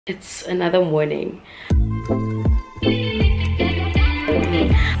It's another morning. I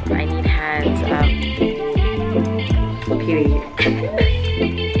need hands up. Period.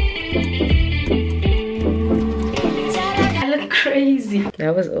 I look crazy.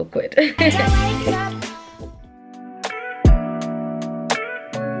 That was awkward.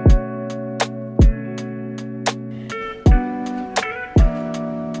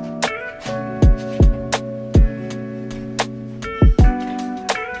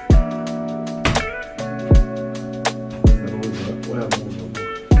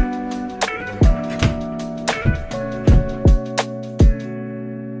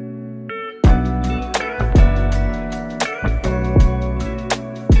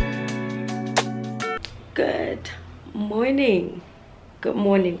 Good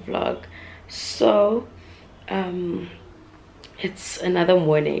morning vlog. So it's another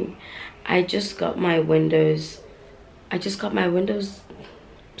morning. I just got my windows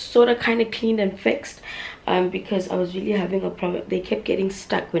sort of kind of cleaned and fixed because I was really having a problem. They kept getting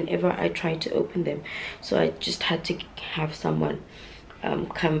stuck whenever I tried to open them, so I just had to have someone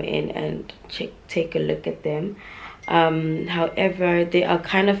come in and take a look at them. However, they are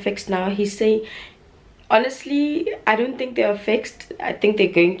kind of fixed now. He's saying, honestly, I don't think they are fixed. I think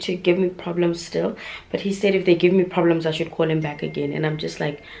they're going to give me problems still. But he said if they give me problems, I should call him back again. And I'm just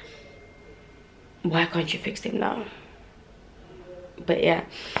like, why can't you fix them now? But yeah,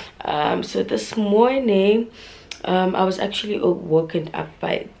 so this morning, I was actually woken up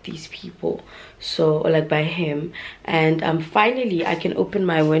by these people. So, like by him. And finally, I can open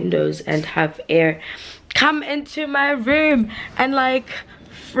my windows and have air come into my room. And like,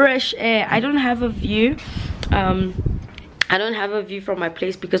 fresh air. I don't have a view. I don't have a view from my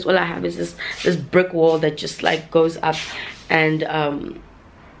place because all I have is this brick wall that just like goes up and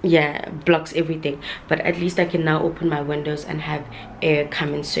yeah, blocks everything. But at least I can now open my windows and have air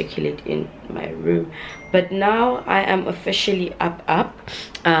come and circulate in my room. But now I am officially up.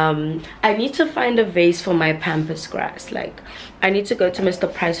 I need to find a vase for my pampas grass. Like, I need to go to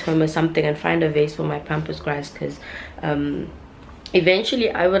Mr. Price Home or something and find a vase for my pampas grass, because eventually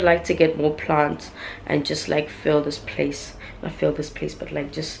I would like to get more plants and just like fill this place, not fill this place, but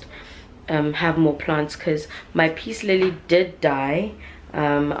like just have more plants, because my peace lily did die.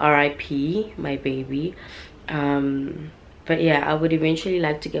 RIP my baby. But yeah, I would eventually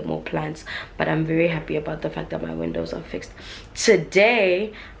like to get more plants, but I'm very happy about the fact that my windows are fixed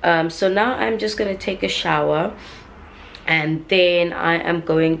today. So now I'm just gonna take a shower, and then I am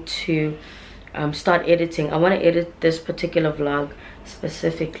going to start editing. I want to edit this particular vlog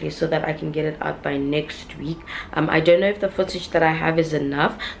specifically so that I can get it out by next week. I don't know if the footage that I have is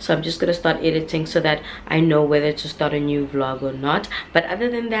enough, so I'm just gonna start editing so that I know whether to start a new vlog or not. But other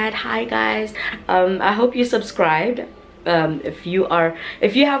than that, hi guys, I hope you subscribed. If you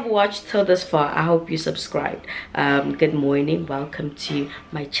have watched till this far, I hope you subscribed. Good morning, welcome to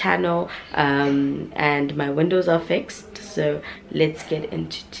my channel, and my windows are fixed, so let's get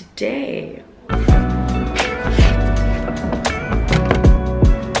into today.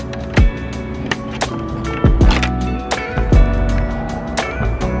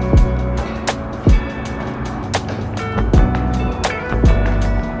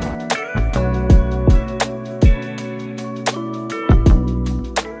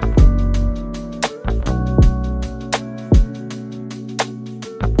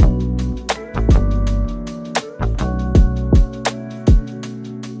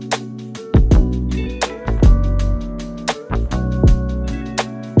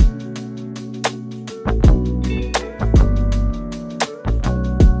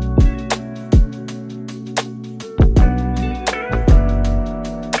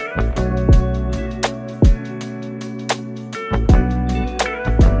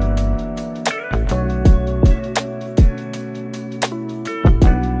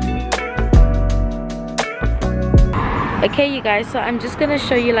 Okay you guys, so I'm just gonna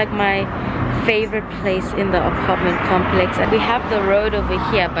show you like my favorite place in the apartment complex. And we have the road over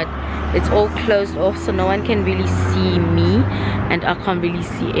here, but it's all closed off, so no one can really see me and I can't really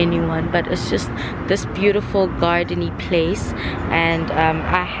see anyone. But it's just this beautiful gardeny place, and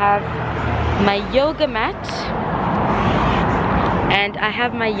I have my yoga mat,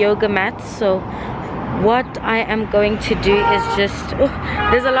 so what I am going to do is just,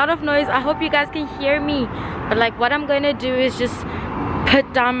 there's a lot of noise, I hope you guys can hear me, but like what I'm going to do is just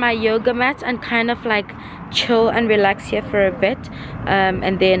put down my yoga mat and kind of like chill and relax here for a bit,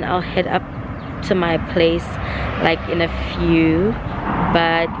 and then I'll head up to my place like in a few.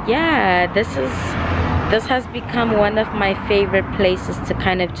 But yeah, this has become one of my favorite places to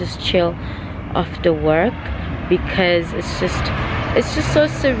kind of just chill after work, because it's just It's just so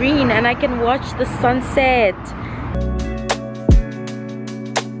serene and I can watch the sunset.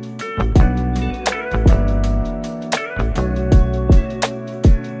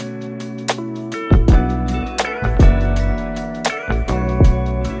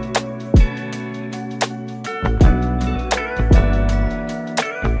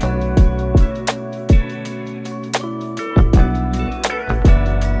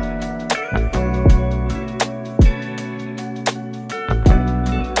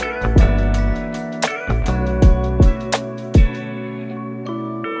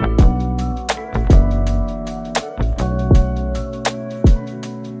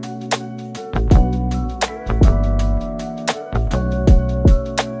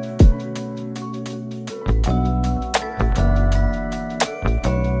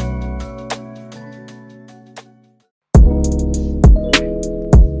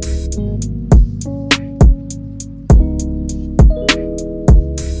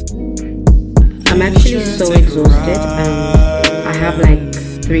 I'm actually so exhausted. I have like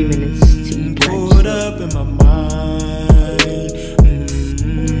 3 minutes to eat lunch.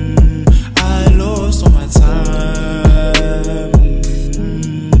 I lost all my time.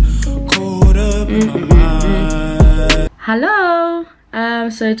 Caught up in my mind. Hello.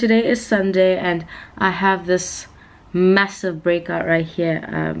 So today is Sunday and I have this massive breakout right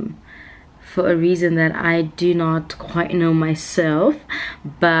here. For a reason that I do not quite know myself,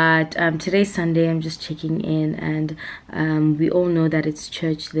 but today's Sunday. I'm just checking in, and we all know that it's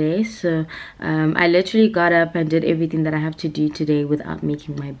church day, so I literally got up and did everything that I have to do today without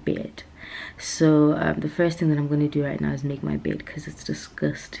making my bed. So the first thing that I'm going to do right now is make my bed because it's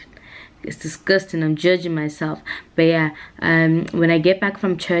disgusting. It's disgusting. I'm judging myself. But yeah, when I get back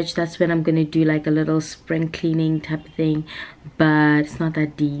from church, that's when I'm gonna do like a little spring cleaning type of thing, but it's not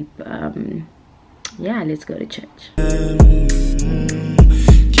that deep. Yeah, let's go to church. Can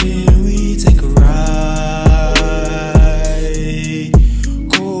we take a ride?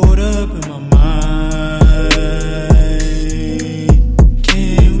 Caught up in my mind.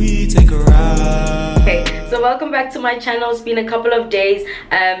 Can we take a ride? Okay, so welcome back to my channel. It's been a couple of days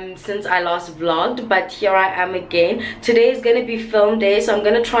since I last vlogged, but here I am again. Today is gonna be film day, so I'm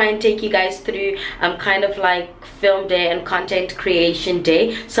gonna try and take you guys through kind of like film day and content creation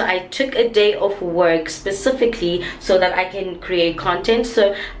day. So I took a day off work specifically so that I can create content.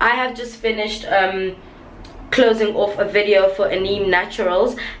 So I have just finished closing off a video for Aneem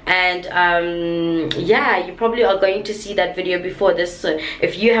Naturals, and yeah, you probably are going to see that video before this. So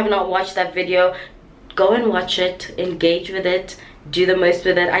if you have not watched that video, go and watch it, engage with it, do the most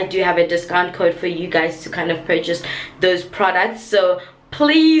with it. I do have a discount code for you guys to kind of purchase those products, so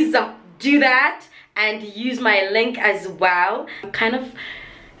please do that and use my link as well. I'm kind of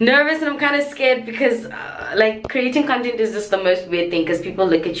nervous and I'm kind of scared because like creating content is just the most weird thing because people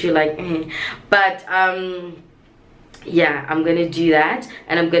look at you like but yeah, I'm gonna do that,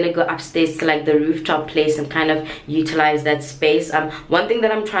 and I'm gonna go upstairs to like the rooftop place and kind of utilize that space. One thing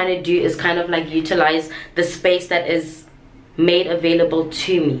that I'm trying to do is kind of like utilize the space that is made available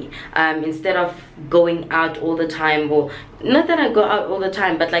to me, instead of going out all the time, or not that I go out all the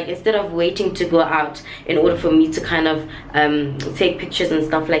time, but like instead of waiting to go out in order for me to kind of take pictures and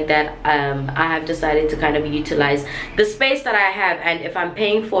stuff like that, I have decided to kind of utilize the space that I have. And if I'm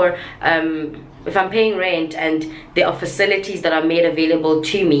paying for if I'm paying rent and there are facilities that are made available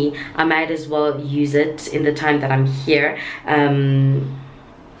to me, I might as well use it in the time that I'm here.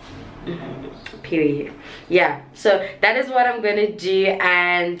 Period. Yeah, so that is what I'm gonna do.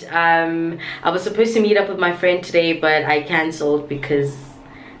 And I was supposed to meet up with my friend today, but I cancelled because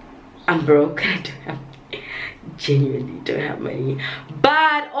I'm broke. I don't have, genuinely don't have money.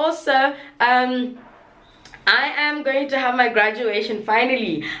 But also I am going to have my graduation.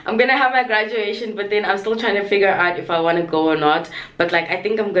 Finally, I'm gonna have my graduation, but then I'm still trying to figure out if I want to go or not. But like, I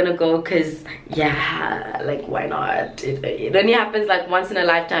think I'm gonna go because yeah, like why not? It only happens like once in a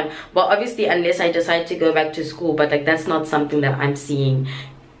lifetime. But obviously, unless I decide to go back to school, but like that's not something that I'm seeing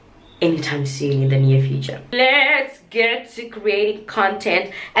anytime soon in the near future. Let's get to creating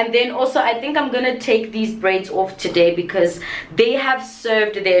content. And then also I think I'm gonna take these braids off today because they have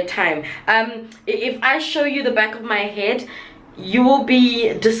served their time. If I show you the back of my head, you will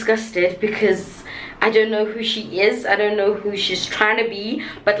be disgusted because I don't know who she is. I don't know who she's trying to be,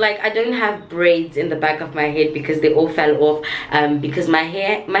 but like I don't have braids in the back of my head because they all fell off, because my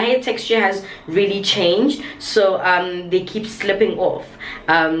hair texture has really changed, so they keep slipping off.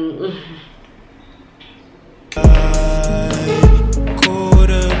 Caught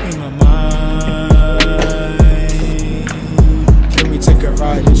up in my mind. Can we take a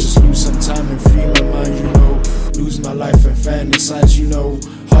ride and just lose some time and free my mind, you know? losing my life and fantasize, you know.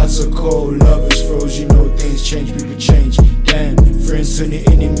 Hearts are cold, love is froze, you know. Things change, people change. Damn, friends turn to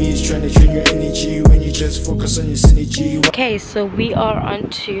enemies, trying to drain your energy when you just focus on your synergy. Okay, so we are on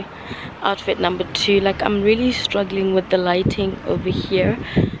to outfit number 2. Like, I'm really struggling with the lighting over here.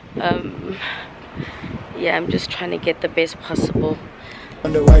 Yeah, I'm just trying to get the best possible.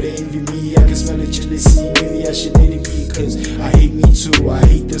 Wonder why they envy me. I can smell it, jealousy. Maybe I should let it be, cause I hate me too. I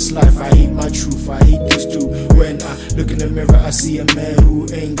hate this life, I hate my truth, I hate this too. When I look in the mirror, I see a man who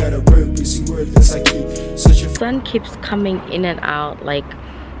ain't got a purpose. He worthless, I keep such a sun keeps coming in and out. Like,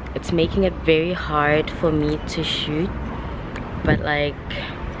 it's making it very hard for me to shoot. But like,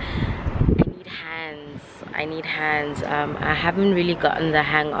 I need hands. I haven't really gotten the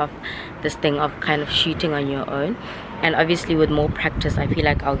hang of this thing of kind of shooting on your own, and obviously with more practice I feel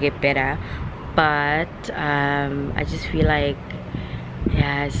like I'll get better, but I just feel like,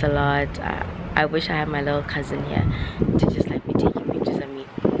 yeah, it's a lot. I wish I had my little cousin here to just like be taking pictures of me,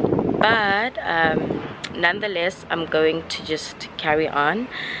 but nonetheless I'm going to just carry on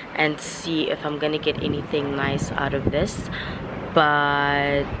and see if I'm gonna get anything nice out of this.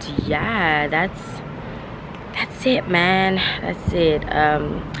 But yeah, that's it, man. That's it.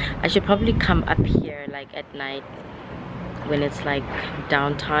 I should probably come up here like at night when it's like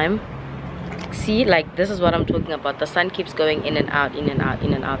downtime. See, like, this is what I'm talking about. The sun keeps going in and out, in and out,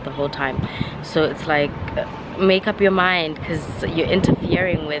 in and out the whole time. So it's like, make up your mind, because you're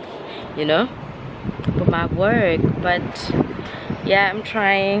interfering with, you know, with my work. But yeah, I'm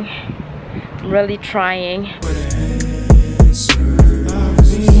trying. I'm really trying.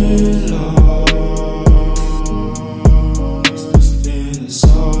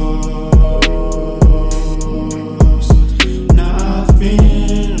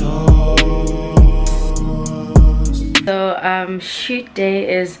 So shoot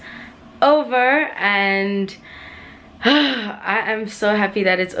day is over, and I am so happy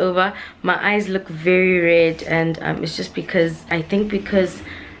that it's over. My eyes look very red, and it's just because I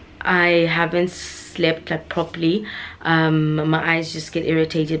haven't slept like properly. My eyes just get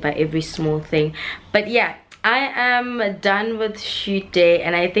irritated by every small thing. But yeah, I am done with shoot day,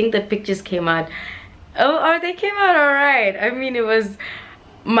 and I think the pictures came out, they came out all right. I mean, it was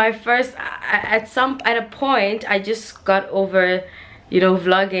my first, at a point I just got over, you know,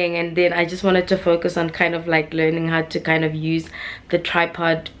 vlogging, and then I just wanted to focus on kind of like learning how to kind of use the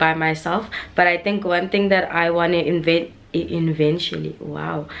tripod by myself. But I think one thing that I want to eventually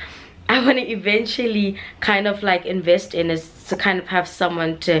kind of like invest in is to kind of have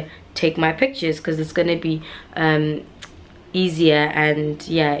someone to take my pictures, because it's going to be easier. And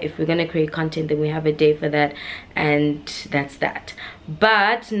yeah, if we're gonna create content, then we have a day for that, and that's that.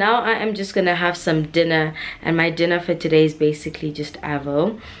 But now I am just gonna have some dinner, and my dinner for today is basically just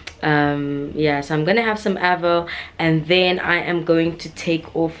avo. Yeah, so I'm gonna have some avo, and then I am going to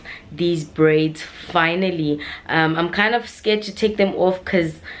take off these braids finally. I'm kind of scared to take them off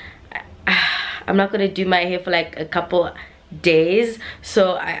because I'm not gonna do my hair for like a couple days,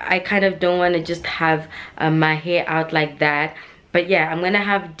 so I kind of don't want to just have my hair out like that. But yeah, I'm gonna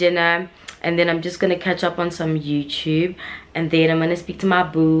have dinner, and then I'm just gonna catch up on some YouTube, and then I'm gonna speak to my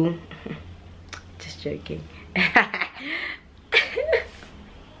boo. Just joking.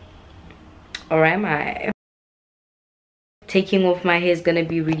 Or am I? Taking off my hair is gonna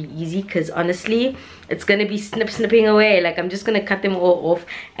be really easy, because honestly it's gonna be snipping away. Like, I'm just gonna cut them all off,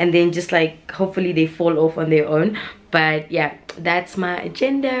 and then just like hopefully they fall off on their own. But yeah, that's my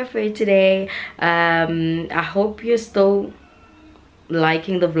agenda for today. I hope you're still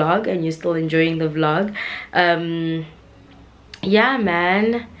liking the vlog and you're still enjoying the vlog. Yeah,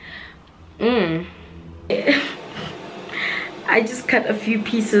 man. I just cut a few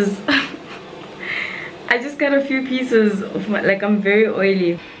pieces. I just got a few pieces of my, like, I'm very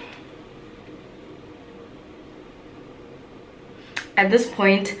oily. At this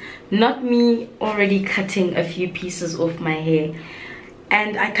point, not me already cutting a few pieces off my hair,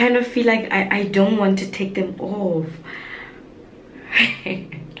 and I kind of feel like I don't want to take them off.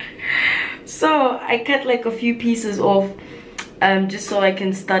 So I cut like a few pieces off, just so I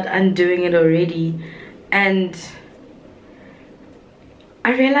can start undoing it already. And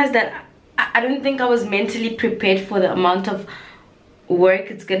I realized that I don't think I was mentally prepared for the amount of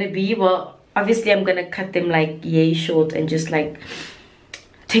work it's gonna be. Well, obviously I'm gonna cut them like yay short and just like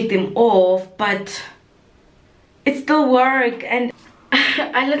take them off, but it's still work, and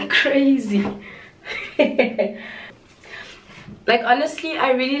I look crazy. Like, honestly,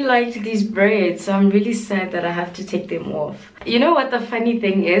 I really liked these braids, so I'm really sad that I have to take them off. You know what the funny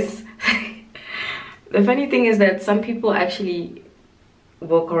thing is? The funny thing is that some people actually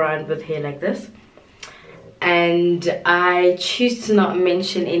walk around with hair like this, and I choose to not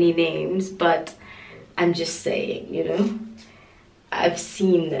mention any names, but I'm just saying, you know, I've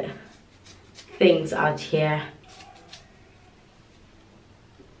seen things out here.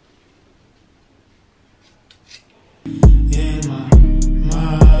 In my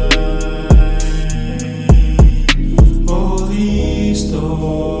mind, all these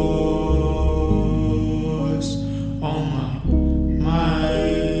thoughts on my mind.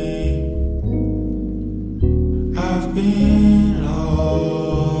 I've been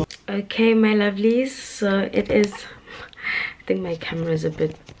lost. Okay, my lovelies, so it is, I think my camera is a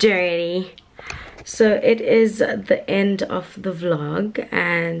bit dirty. So it is the end of the vlog,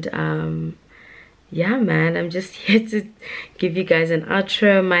 and yeah man, I'm just here to give you guys an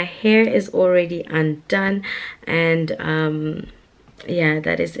outro. My hair is already undone, and yeah,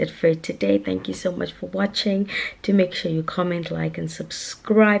 that is it for today. Thank you so much for watching. Do make sure you comment, like, and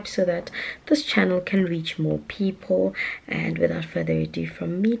subscribe so that this channel can reach more people. And without further ado,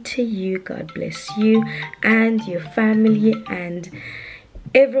 from me to you, God bless you and your family and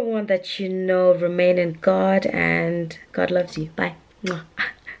everyone that you know. Remain in God, and God loves you. Bye.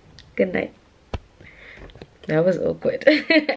 Good night. That was awkward.